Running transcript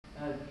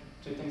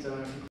two things I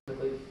want to mention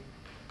quickly.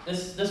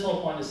 This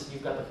whole point is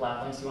you've got the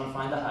flap lengths, you want to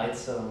find the height,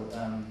 so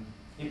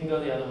you can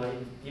go the other way.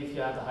 If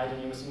you have the height and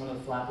you're missing one of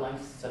the flap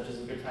lengths, such as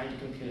if you're trying to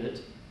compute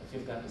it, if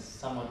you've got a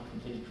somewhat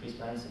completed crease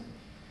pattern,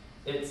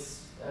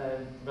 it's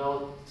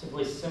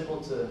relatively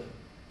simple to,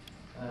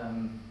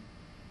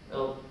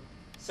 well,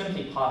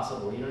 simply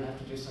possible. You don't have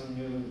to do some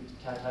new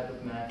type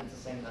of math, it's the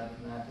same type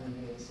of math, and you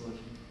can get a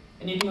solution.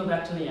 And you can go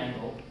back to the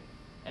angle,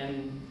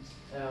 and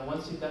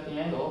once you've got the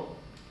angle,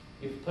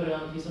 you put it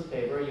on a piece of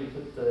paper, you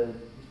put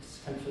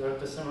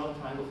construct a similar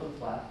triangle for the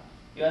flap,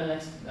 you add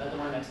the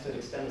one next to it,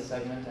 extend the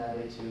segment, add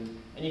A2,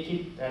 and you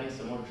keep adding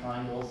some more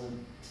triangles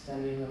and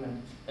extending them,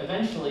 and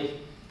eventually,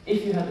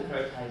 if you have the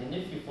correct height, and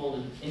if you fold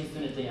it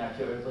infinitely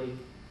accurately,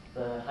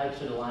 the height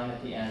should align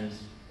at the end.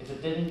 If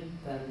it didn't,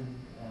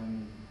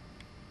 then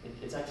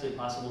it's actually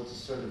possible to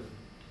sort of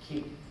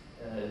keep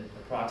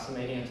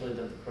approximating until you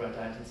get the correct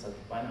height. It's like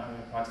a binary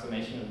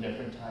approximation of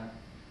different height.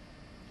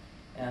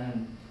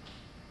 And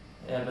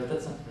yeah, but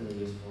that's not really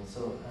useful.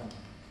 So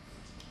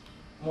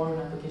more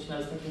an application I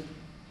was thinking.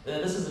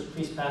 This is a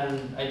crease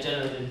pattern I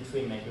generated in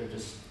FreeMaker.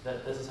 Just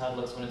this is how it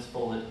looks when it's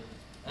folded.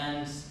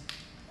 And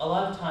a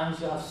lot of times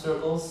you'll have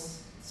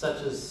circles,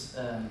 such as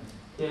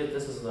here.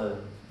 This is the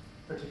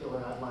particular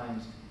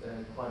outlined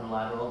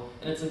quadrilateral,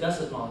 and it's a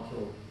gusset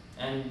molecule.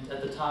 And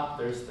at the top,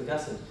 there's the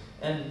gusset.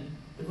 And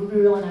it would be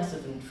really nice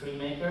if in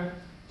FreeMaker,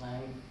 Lang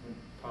would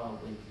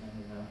probably, I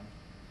don't know,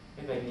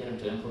 maybe I can get him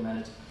to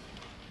implement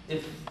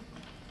it.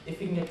 If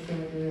you can get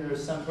FreeMaker or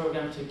some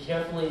program to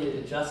carefully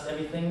adjust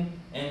everything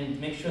and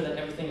make sure that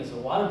everything is a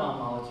waterbomb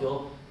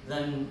molecule,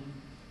 then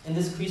in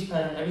this crease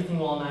pattern, everything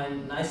will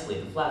align nicely.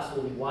 The flaps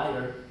will be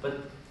wider,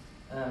 but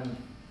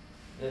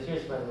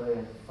here's, by the way,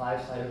 a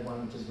 5-sided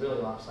one, which is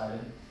really lopsided.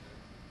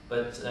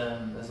 But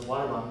as a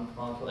waterbomb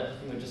molecule,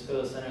 everything would just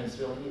go to the center, and it's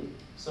really neat.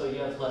 So you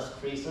have less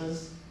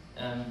creases,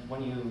 and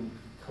when you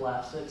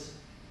collapse it,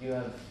 you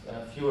have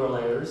fewer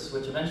layers,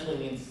 which eventually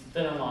means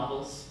thinner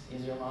models,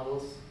 easier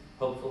models,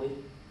 hopefully.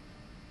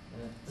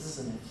 This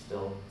is an if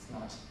still, it's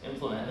not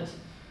implemented.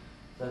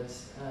 But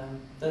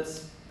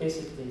that's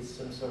basically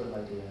some sort of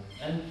idea.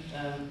 And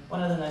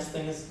one other nice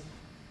thing is,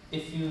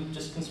 if you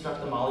just construct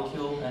the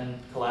molecule and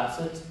collapse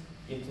it,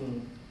 you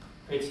can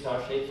create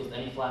star shapes with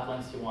any flap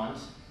lengths you want,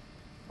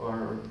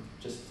 or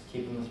just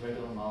keep them as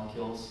regular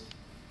molecules,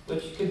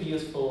 which could be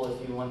useful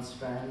if you want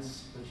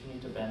strands which you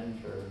need to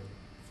bend or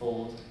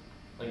fold,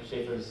 like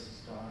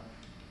Schaefer's star.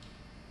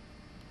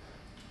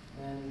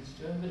 And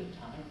do I have a bit of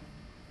time?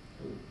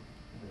 Ooh.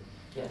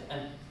 Yeah,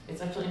 and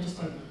it's actually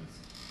interesting.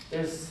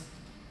 This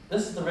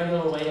is the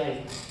regular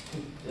way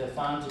I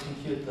found to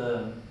compute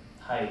the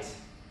height,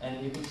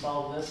 and you can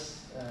solve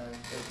this.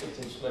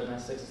 The squared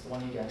minus 6 is the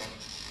one you get.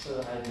 So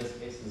the height in this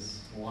case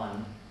is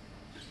 1.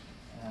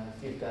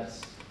 If you've got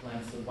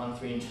lengths of 1,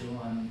 3, and 2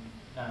 on.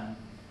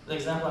 The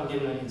example I'm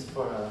giving is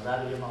for a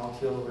radiator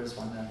molecule where it's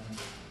 1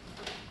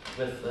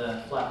 with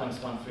flap lengths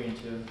 1, 3, and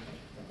 2.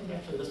 I think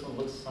actually this one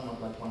looks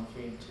somewhat like 1,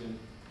 3, and 2.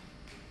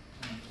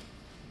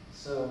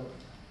 So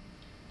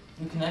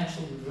you can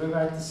actually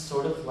rewrite this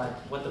sort of like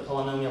what the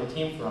polynomial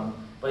came from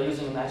by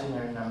using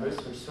imaginary numbers,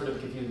 which sort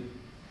of give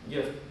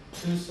you have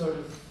two sort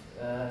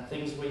of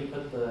things where you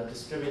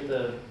distribute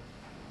the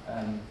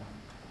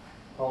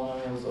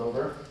polynomials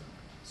over.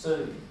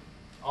 So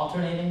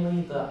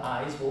alternatingly, the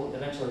i's will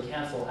eventually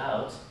cancel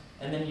out,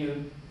 and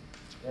then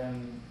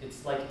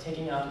it's like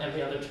taking out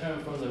every other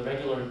term from the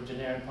regular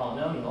generic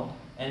polynomial,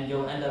 and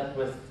you'll end up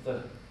with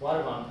the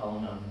waterbomb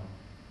polynomial.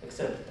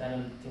 Except I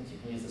don't think you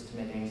can use this to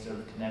make any sort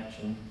of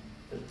connection,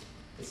 but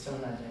it's still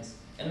not nice.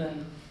 And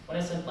then when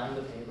I sent Lang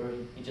the paper,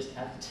 he just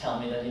had to tell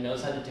me that he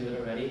knows how to do it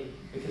already,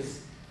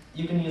 because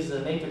you can use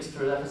a matrix to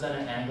represent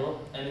an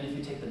angle, and then if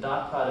you take the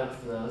dot product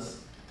for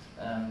those,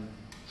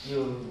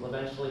 you'll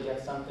eventually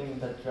get something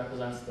that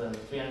represents the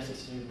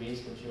 360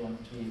 degrees, which you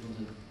want to be equal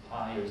to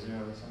pi or 0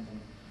 or something.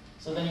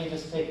 So then you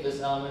just take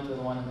this element with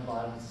the one in the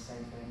bottom, it's the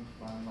same thing,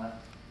 bottom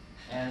left,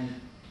 and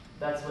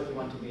that's what you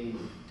want to be,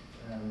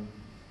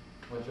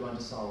 what you want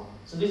to solve.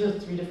 So these are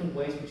 3 different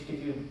ways which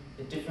give you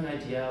a different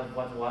idea of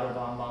what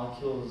waterbomb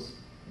molecules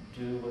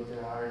do, what they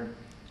are, and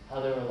how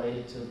they're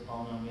related to the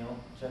polynomial,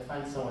 which I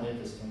find somewhat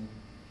interesting.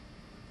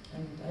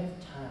 And I have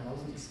time, I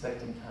wasn't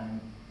expecting time.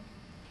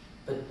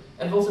 But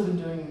I've also been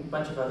doing a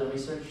bunch of other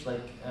research,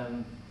 like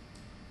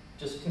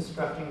just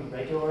constructing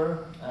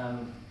regular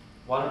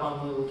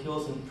waterbomb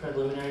molecules in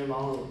preliminary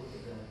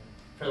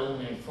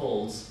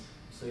folds,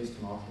 so used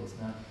to molecules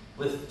now,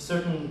 with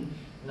certain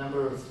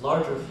number of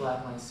larger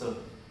flap lengths. So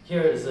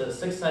here is a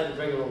 6-sided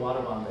regular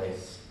waterbomb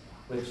base,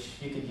 which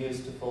you could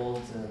use to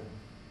fold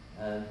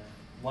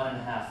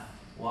 1.5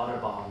 water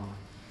bomb.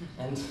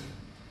 And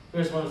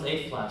here's one with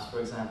 8 flaps, for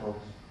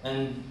example.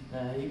 And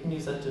you can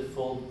use that to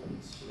fold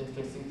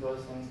interesting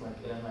things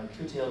like my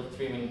two-tailed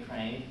 3-winged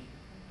crane.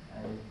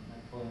 I'm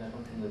pulling that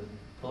one from the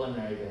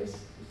preliminary base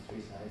with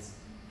 3 sides.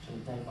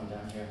 Should take one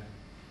down here.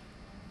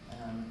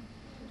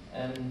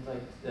 And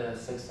like the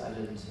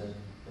 6-sided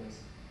base.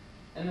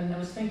 And then I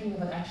was thinking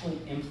about actually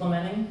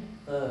implementing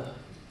the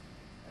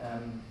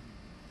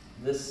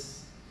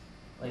this,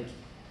 like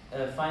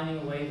finding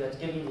a way that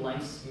given the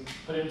lengths, you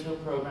put it into a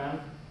program,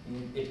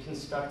 it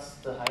constructs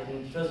the height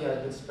and shows you how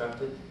to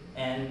construct it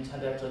and how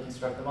to actually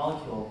construct the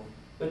molecule,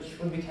 which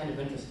would be kind of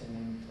interesting.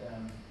 And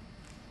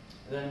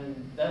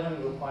then that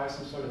one requires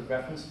some sort of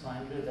reference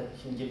finder that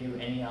can give you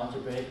any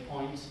algebraic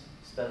point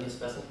that you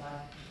specify.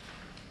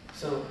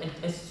 So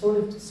it's sort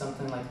of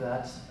something like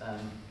that.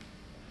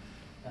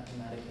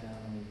 Mathematica,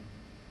 let me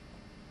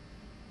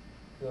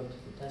go to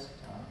the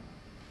desktop.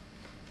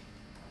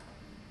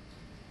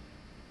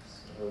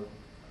 So,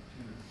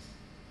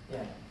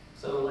 yeah,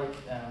 so like,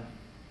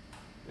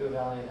 you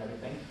evaluate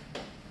everything.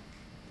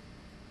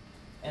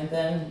 And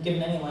then,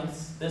 given any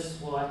lengths, this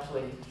will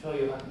actually show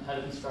you how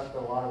to construct the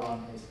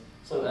waterbomb case.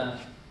 So,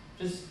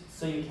 just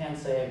so you can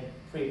say I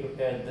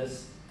pre-prepared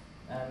this,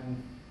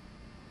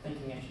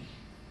 thinking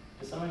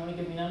does someone want to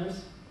give me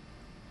numbers?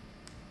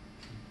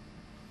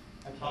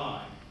 Okay.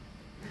 Pi.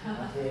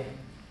 Okay.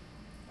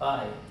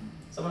 Pi.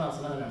 Someone else,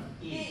 another number.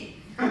 E.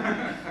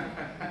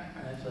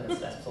 Actually,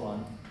 that's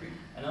epsilon.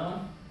 Another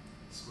one?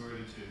 Square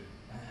root of 2.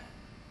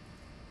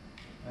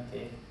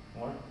 Okay.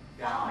 More?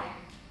 Pi.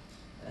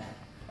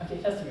 Okay,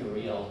 it has to be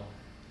real.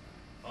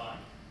 5.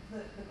 The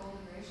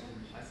golden ratio?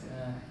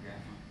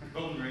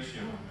 Golden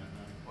ratio.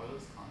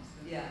 Euler's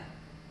constant. Yeah.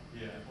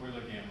 Yeah,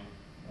 Euler gamma.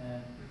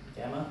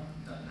 Gamma?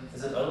 No, that's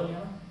Is it Euler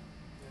gamma?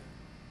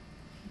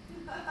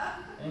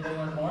 Anybody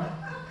want more?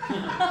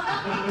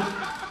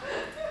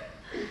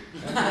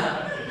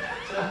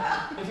 So,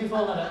 if you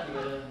follow that up, you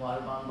get a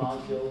water bomb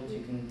molecule, which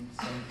you can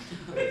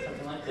create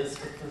something like this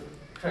with the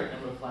correct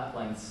number of flat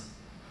lengths.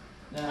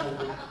 Now,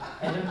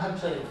 I don't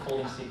actually have a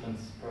folding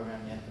sequence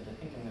program yet, but I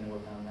think I'm going to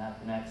work on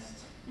that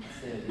next. That's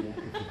the idea.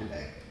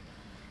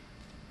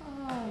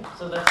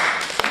 So that's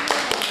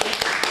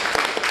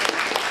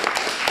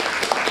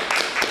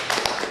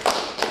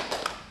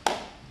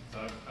So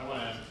I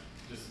want to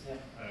just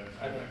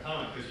a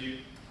comment, because you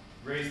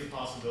raised the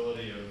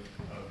possibility of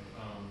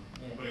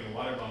putting a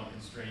water bomb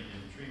constraint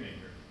in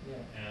TreeMaker.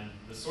 Yeah. And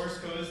the source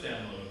code is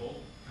downloadable.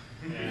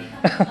 And,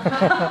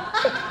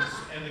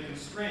 and the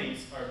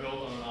constraints are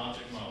built on an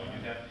object model.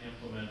 You'd have to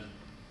implement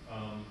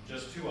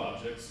just 2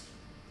 objects,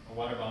 a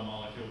water bomb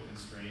molecule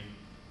constraint,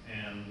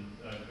 and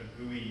a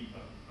GUI,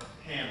 a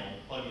panel,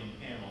 plug-in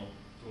panel,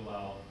 to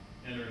allow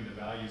entering the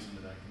values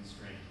into that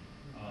constraint.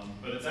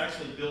 But it's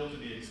actually built to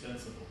be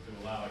extensible, to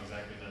allow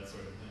exactly that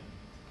sort of thing.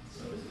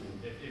 So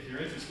if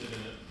you're interested in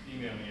it,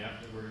 email me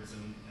afterwards,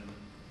 and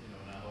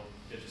I'll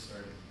get you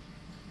started.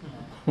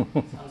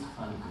 Sounds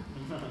fun.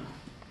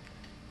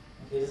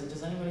 Okay,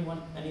 does anybody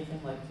want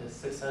anything like the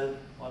 6-sided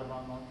water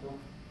bomb molecule?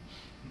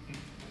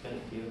 I've got a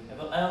few.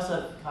 I also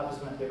have copies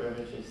of my paper,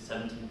 which is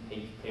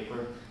 17-page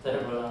paper that I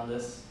wrote on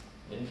this.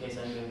 In case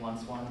anybody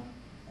wants one,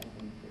 I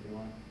can give you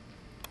one.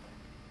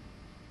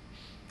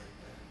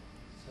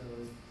 So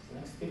is the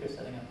next speaker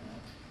setting up now?